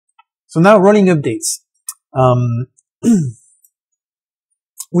So now rolling updates.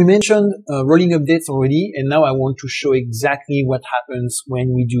 We mentioned rolling updates already, and now I want to show exactly what happens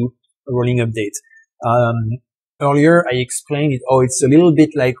when we do a rolling update. Earlier I explained it. Oh, it's a little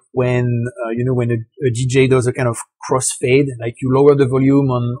bit like when when a DJ does a kind of crossfade, like you lower the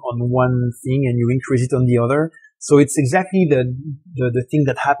volume on one thing and you increase it on the other. So it's exactly the thing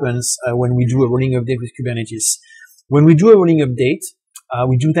that happens when we do a rolling update with Kubernetes. When we do a rolling update,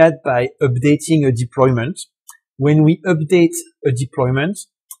 we do that by updating a deployment. When we update a deployment,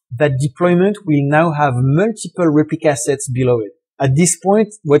 that deployment will now have multiple replica sets below it. At this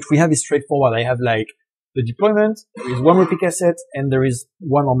point, what we have is straightforward. I have like the deployment, there is one replica set, and there is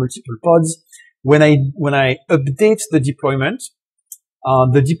one or multiple pods. When I update the deployment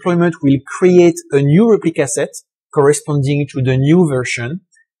will create a new replica set corresponding to the new version,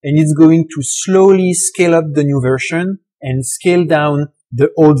 and it's going to slowly scale up the new version and scale down the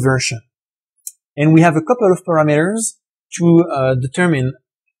old version. And we have a couple of parameters to determine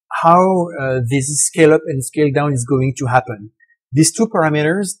how this scale up and scale down is going to happen. These two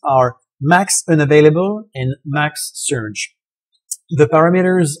parameters are max unavailable and max surge. The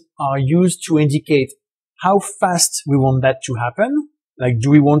parameters are used to indicate how fast we want that to happen. Like, do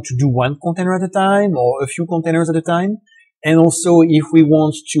we want to do one container at a time or a few containers at a time? And also if we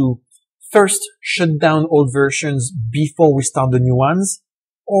want to first shut down old versions before we start the new ones,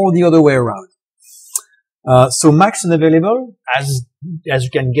 or the other way around. So max unavailable, as you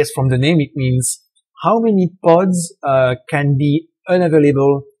can guess from the name, it means how many pods can be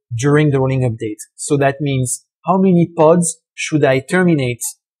unavailable during the rolling update. So that means how many pods should I terminate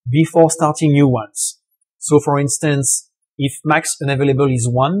before starting new ones. So for instance, if max unavailable is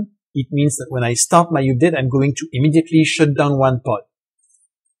 1, it means that when I start my update, I'm going to immediately shut down one pod.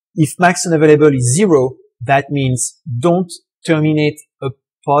 If max unavailable is 0, that means don't terminate a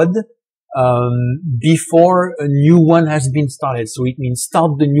pod before a new one has been started. So it means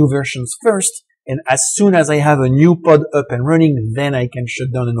start the new versions first, and as soon as I have a new pod up and running, then I can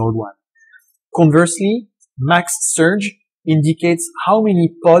shut down an old one. Conversely, max surge indicates how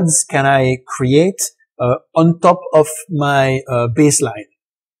many pods can I create on top of my baseline.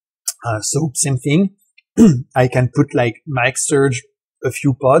 So same thing. I can put like max surge a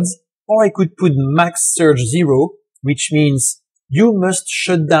few pods, or I could put max surge 0, which means you must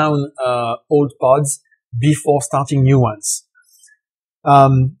shut down old pods before starting new ones.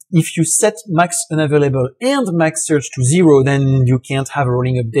 If you set max unavailable and max surge to 0, then you can't have a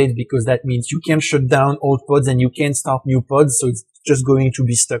rolling update, because that means you can't shut down old pods and you can't start new pods, so it's just going to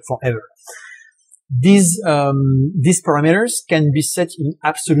be stuck forever. These parameters can be set in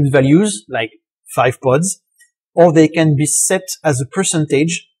absolute values, like 5 pods, or they can be set as a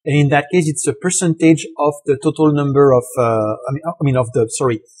percentage, and in that case, it's a percentage of the total number of, of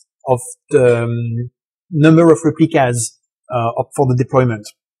the number of replicas for the deployment.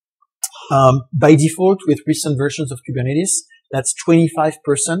 By default, with recent versions of Kubernetes, that's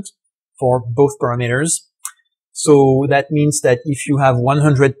 25% for both parameters. So that means that if you have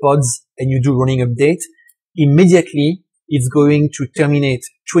 100 pods and you do rolling update, immediately it's going to terminate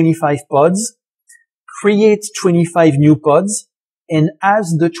 25 pods, create 25 new pods, and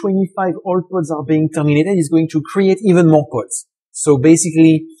as the 25 old pods are being terminated, it's going to create even more pods. So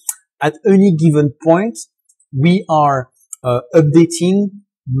basically, at any given point, we are updating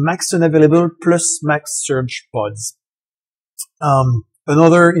max unavailable plus max surge pods.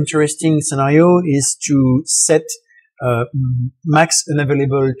 Another interesting scenario is to set max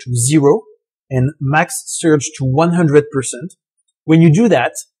unavailable to 0 and max surge to 100%. When you do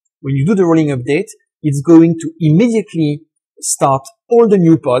that, when you do the rolling update, it's going to immediately start all the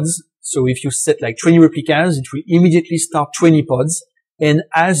new pods. So if you set like 20 replicas, it will immediately start 20 pods. And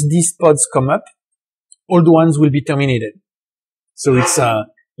as these pods come up, old ones will be terminated. So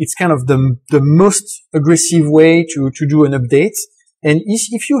it's kind of the most aggressive way to do an update. And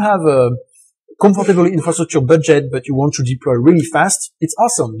if you have a comfortable infrastructure budget, but you want to deploy really fast, it's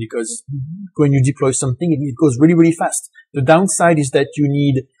awesome, because when you deploy something, it goes really, really fast. The downside is that you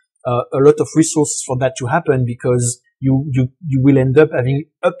need a lot of resources for that to happen, because you will end up having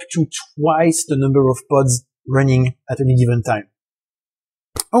up to twice the number of pods running at any given time.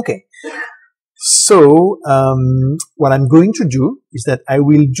 Okay. So, what I'm going to do is that I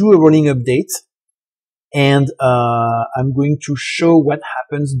will do a rolling update, and I'm going to show what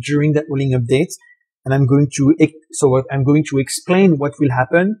happens during that rolling update, and I'm going to explain what will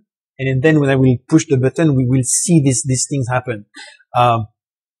happen, and then when I will push the button, we will see these things happen.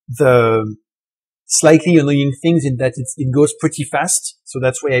 The slightly annoying things is that it goes pretty fast, so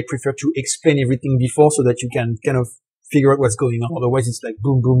that's why I prefer to explain everything before, so that you can kind of figure out what's going on. Otherwise, it's like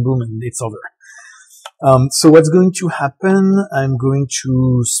boom, boom, boom, and it's over. So what's going to happen? I'm going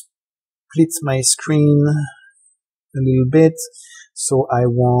to split my screen a little bit. So I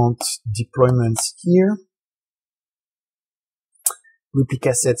want deployments here,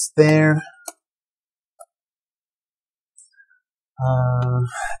 replica sets there,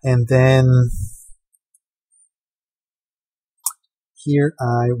 and then here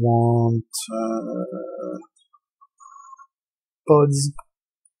I want pods.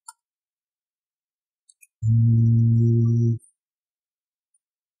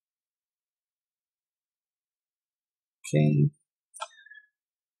 Okay.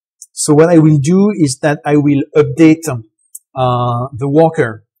 So what I will do is that I will update the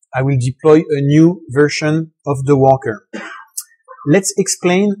walker. I will deploy a new version of the walker. Let's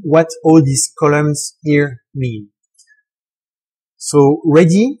explain what all these columns here mean. So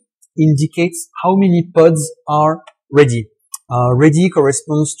ready indicates how many pods are ready. Ready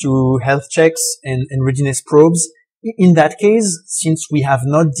corresponds to health checks and readiness probes. In that case, since we have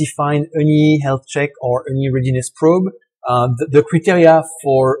not defined any health check or any readiness probe, the criteria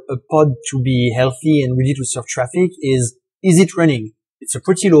for a pod to be healthy and ready to serve traffic is it running? It's a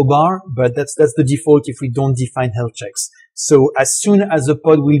pretty low bar, but that's the default if we don't define health checks. So as soon as the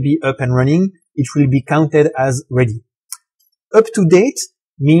pod will be up and running, it will be counted as ready. Up to date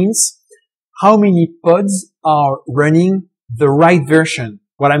means how many pods are running the right version,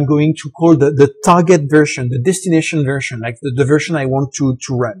 what I'm going to call the target version, the destination version, like the version I want to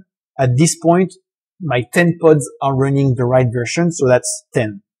run. At this point, my 10 pods are running the right version, so that's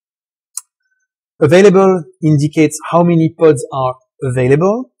 10. Available indicates how many pods are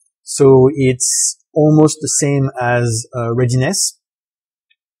available, so it's almost the same as readiness.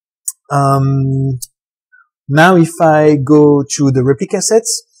 Now if I go to the replica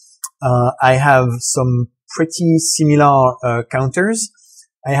sets, I have some pretty similar counters.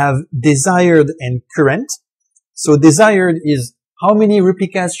 I have desired and current. So desired is how many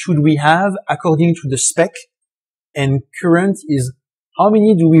replicas should we have according to the spec, and current is how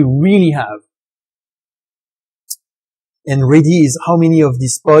many do we really have. And ready is how many of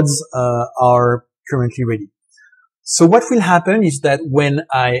these pods are currently ready. So what will happen is that when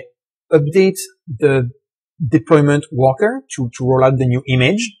I update the deployment walker to roll out the new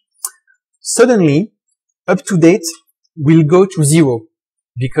image, suddenly up to date will go to 0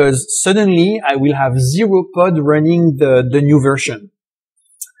 because suddenly I will have 0 pod running the new version.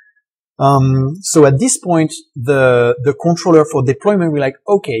 So at this point, the controller for deployment will like,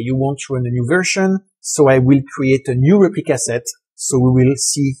 okay, you want to run a new version, so I will create a new replica set. So we will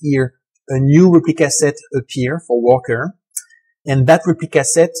see here a new replica set appear for Walker, and that replica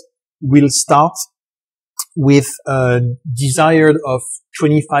set will start with a desired of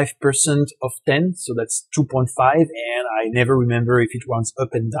 25% of 10, so that's 2.5, and I never remember if it runs up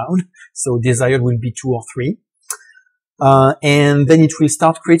and down, so desired will be 2 or 3. And then it will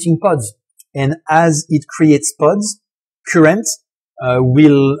start creating pods. And as it creates pods, current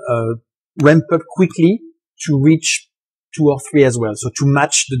will ramp up quickly to reach 2 or 3 as well, so to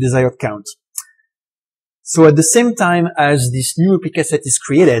match the desired count. So at the same time as this new replica set is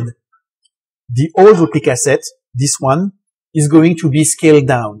created, the old replica set, this one, is going to be scaled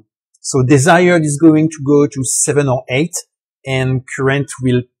down. So desired is going to go to 7 or 8, and current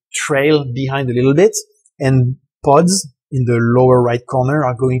will trail behind a little bit, and pods in the lower right corner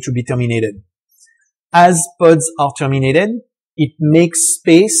are going to be terminated. As pods are terminated, it makes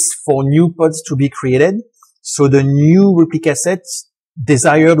space for new pods to be created, so the new replica set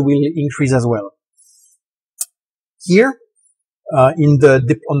desired will increase as well. Here, on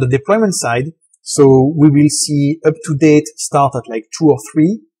the deployment side, so we will see up to date start at like 2 or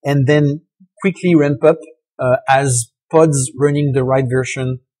 3, and then quickly ramp up as pods running the right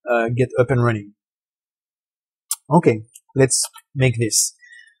version get up and running. Okay, let's make this.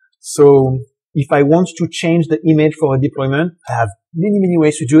 So if I want to change the image for a deployment, I have many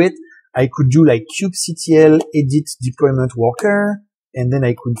ways to do it. I could do like kubectl edit deployment walker, and then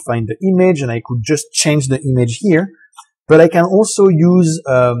I could find the image and I could just change the image here. But I can also use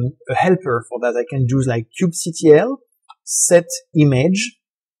a helper for that. I can do like kubectl set image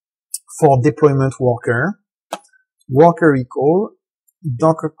for deployment walker, walker equal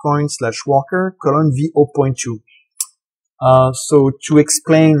dockercoin/walker v0.2. So to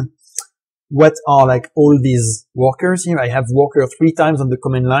explain what are like all these walkers here, I have walker 3 times on the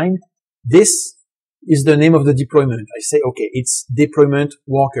command line. This is the name of the deployment. I say, okay, it's deployment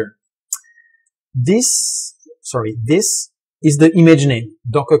walker. This is the image name,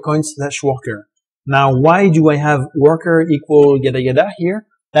 dockercoin/walker. Now, why do I have walker equal yada yada here?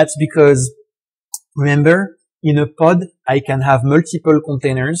 That's because, remember, in a pod, I can have multiple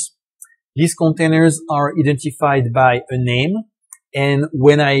containers. These containers are identified by a name. And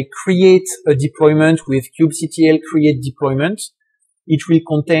when I create a deployment with kubectl create deployment, it will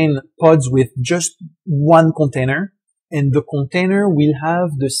contain pods with just one container, and the container will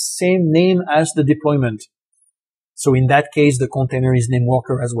have the same name as the deployment. So in that case, the container is named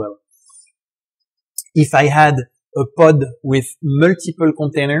worker as well. If I had a pod with multiple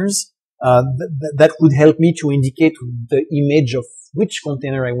containers, that would help me to indicate the image of which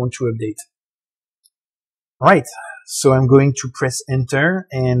container I want to update. Right. So I'm going to press enter,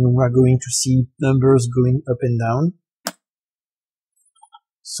 and we're going to see numbers going up and down.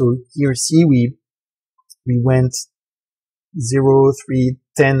 So here, see, we went 0, 3,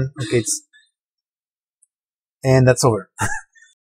 10. Okay, and that's over.